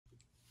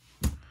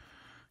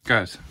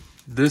Guys,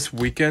 this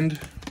weekend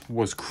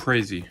was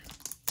crazy.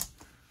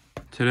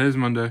 Today's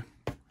Monday.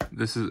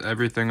 This is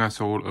everything I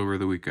sold over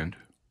the weekend.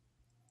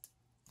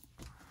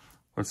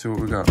 Let's see what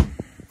we got.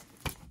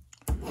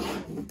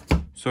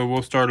 So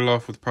we'll start it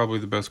off with probably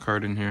the best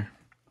card in here.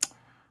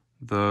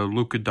 The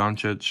Luka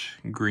Doncic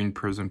Green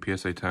Prism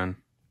PSA 10.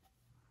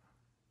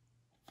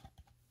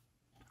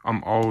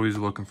 I'm always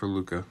looking for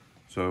Luka.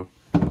 So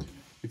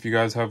if you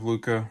guys have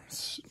Luka,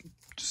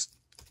 just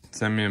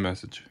send me a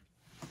message.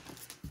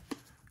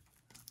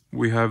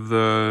 We have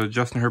the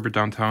Justin Herbert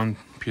Downtown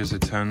PSA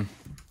 10.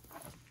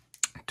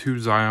 2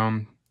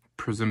 Zion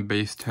Prism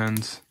Base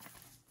 10s.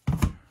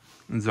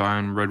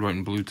 Zion Red, White,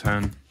 and Blue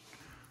 10.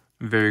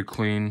 Very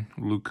clean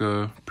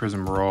Luka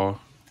Prism Raw.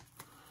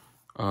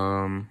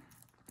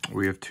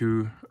 We have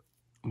 2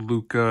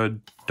 Luka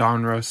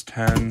Donruss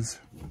 10s.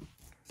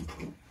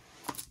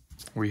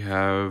 We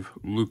have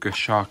Luka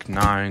Shock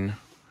 9.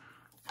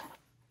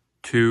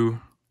 2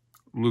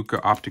 Luka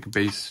Optic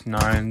Base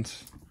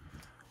 9s.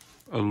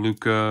 A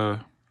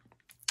Luka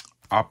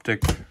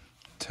Optic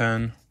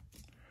 10.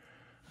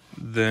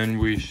 Then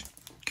we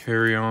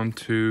carry on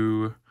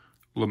to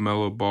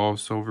LaMelo Ball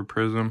Silver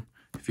Prism.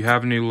 If you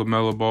have any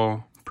LaMelo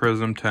Ball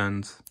Prism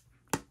 10s,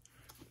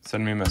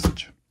 send me a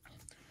message.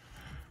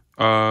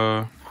 2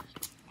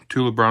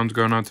 LeBrons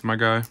going out to my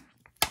guy.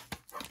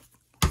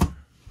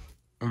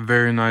 A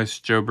very nice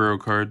Joe Burrow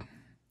card.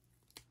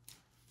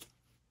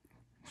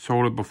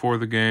 Sold it before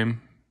the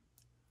game,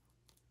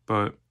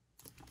 but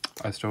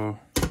I still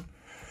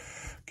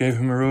gave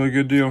him a really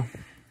good deal,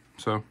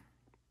 so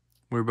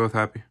we were both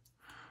happy.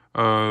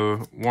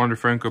 Wander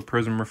Franco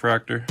Prism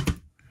Refractor.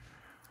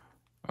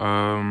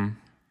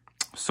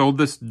 Sold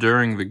this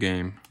during the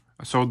game.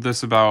 I sold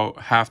this about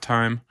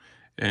halftime,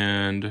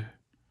 and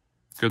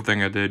good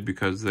thing I did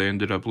because they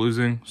ended up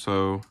losing,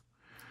 so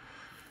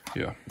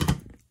yeah.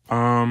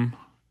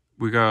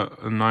 We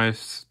got a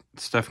nice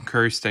Stephen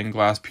Curry Stained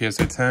Glass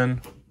PSA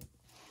 10.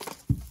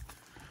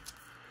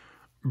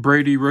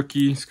 Brady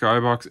Rookie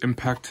Skybox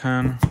Impact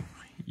 10.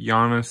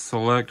 Giannis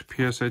Select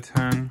PSA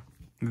 10.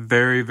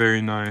 Very,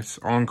 very nice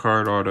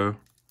on-card auto.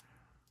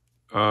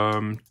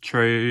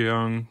 Trae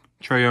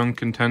Young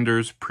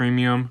Contenders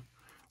Premium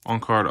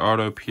on-card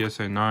auto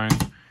PSA 9.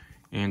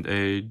 And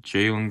a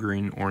Jalen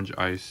Green Orange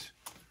Ice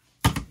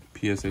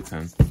PSA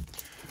 10.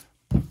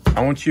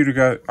 I want you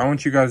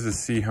guys to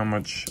see how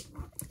much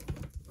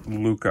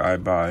Luka I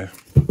buy.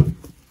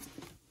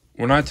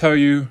 When I tell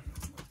you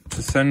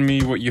to send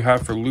me what you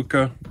have for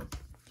Luka,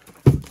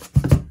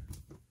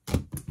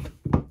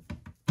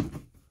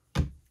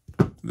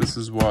 this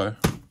is why.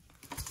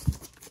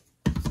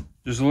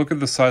 Just look at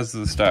the size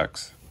of the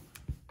stacks.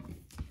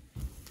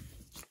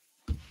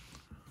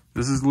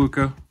 This is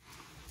Luka.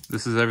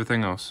 This is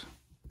everything else.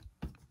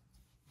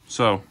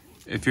 So,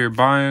 if you're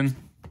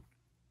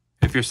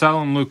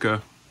selling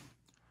Luka,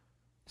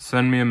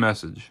 send me a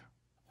message.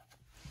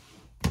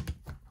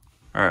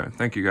 Alright,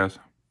 thank you guys.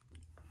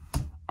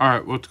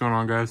 Alright, what's going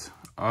on, guys?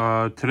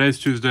 Today's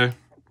Tuesday.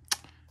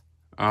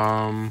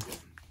 Not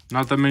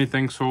that many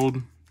things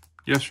sold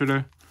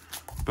yesterday,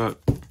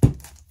 but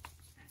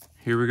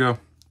here we go.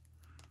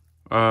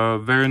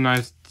 Very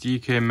nice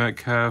DK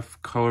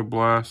Metcalf Color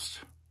Blast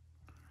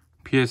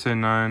PSA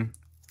 9.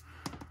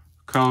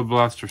 Color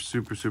Blasts are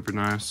super, super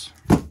nice.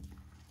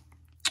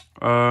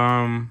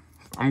 I'm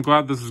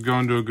glad this is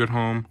going to a good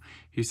home.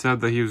 He said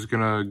that he was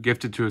gonna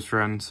gift it to his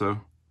friend, so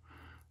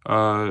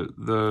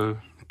the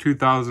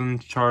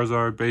 2000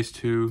 Charizard Base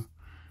 2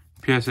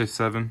 PSA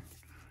 7.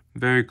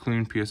 Very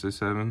clean PSA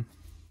 7.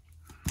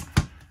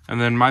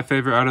 And then my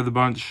favorite out of the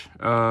bunch,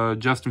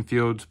 Justin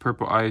Fields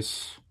Purple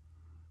Ice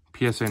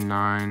PSA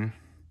 9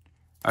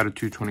 out of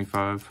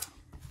 225.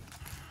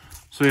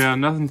 So yeah,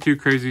 nothing too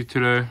crazy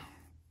today.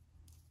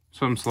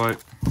 Something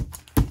slight.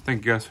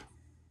 Thank you guys.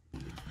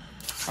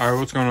 Alright,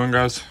 what's going on,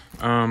 guys?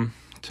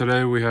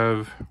 Today we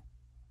have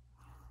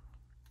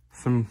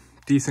some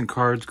decent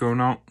cards going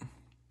out.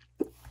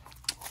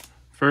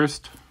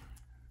 First,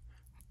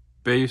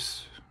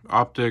 base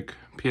Optic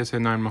PSA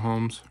 9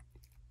 Mahomes.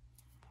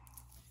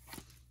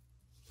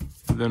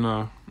 Then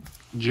a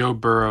Joe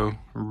Burrow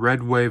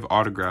Red Wave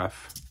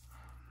Autograph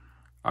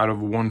out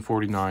of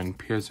 149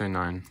 PSA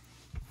 9.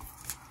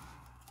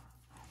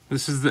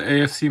 This is the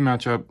AFC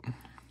matchup.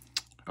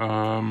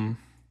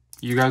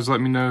 You guys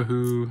let me know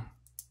who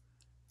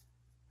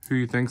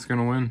you think's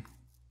gonna win.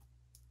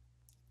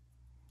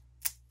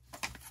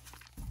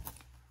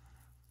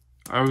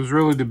 I was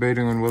really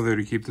debating on whether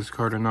to keep this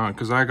card or not,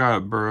 because I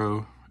got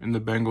Burrow and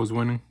the Bengals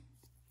winning.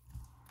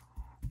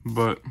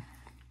 But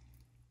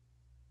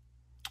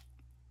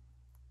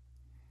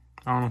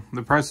I don't know.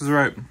 The price is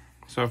right.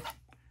 So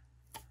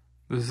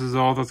this is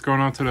all that's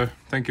going on today.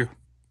 Thank you.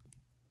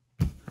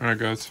 Alright,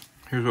 guys.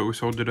 Here's what we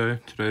sold today.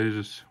 Today is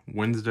just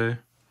Wednesday.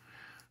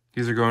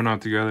 These are going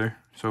out together.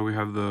 So we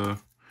have the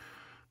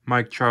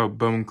Mike Trout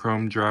Bone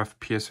Chrome Draft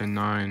PSA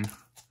 9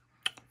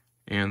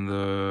 and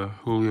the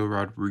Julio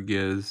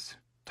Rodriguez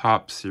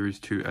Top Series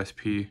 2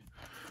 SP.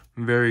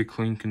 Very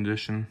clean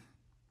condition.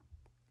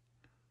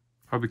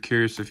 I'll be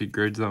curious if he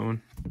grades that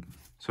one.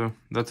 So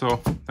that's all.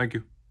 Thank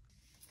you.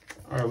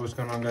 All right, what's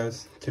going on,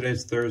 guys?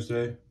 Today's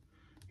Thursday.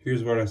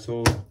 Here's what I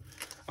sold.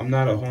 I'm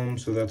not at home,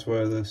 so that's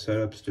why the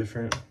setup's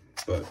different,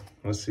 but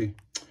let's see.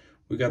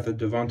 We got the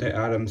Davante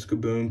Adams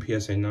Kaboom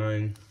PSA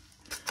 9.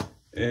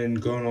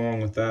 And going along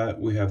with that,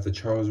 we have the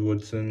Charles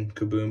Woodson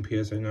Kaboom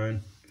PSA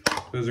 9.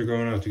 Those are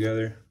going out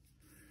together.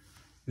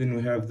 Then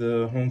we have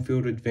the Home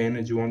Field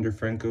Advantage Wander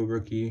Franco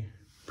rookie.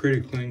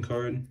 Pretty clean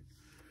card.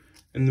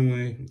 And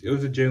then it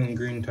was a Jalen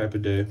Green type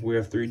of day. We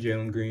have 3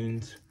 Jalen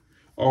Greens.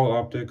 All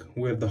optic.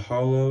 We have the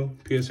Hollow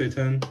PSA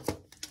 10.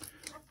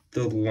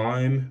 The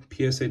Lime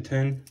PSA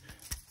 10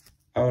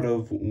 out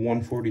of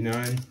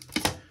 149.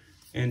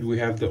 And we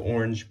have the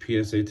Orange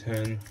PSA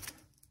 10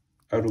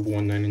 out of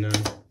 199.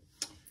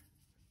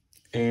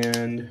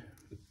 And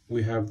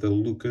we have the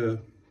Luka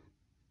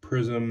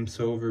Prism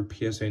Silver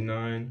PSA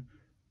 9.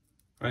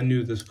 I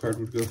knew this card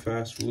would go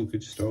fast. Luka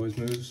just always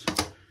moves.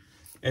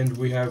 And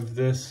we have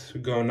this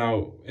going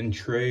out in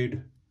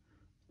trade.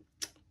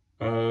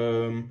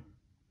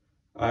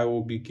 I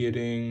will be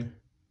getting...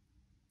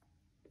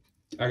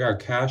 I got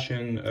Cash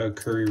and a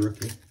Curry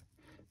rookie.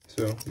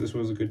 So this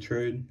was a good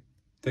trade.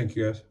 Thank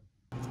you, guys.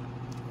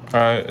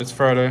 Alright, it's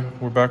Friday.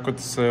 We're back with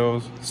the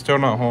sales. Still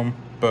not home,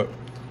 but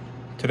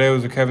today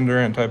was a Kevin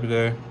Durant type of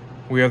day.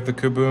 We have the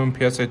Kaboom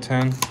PSA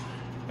 10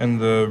 and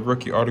the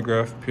rookie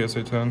autograph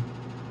PSA 10.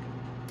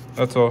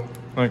 That's all.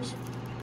 Thanks.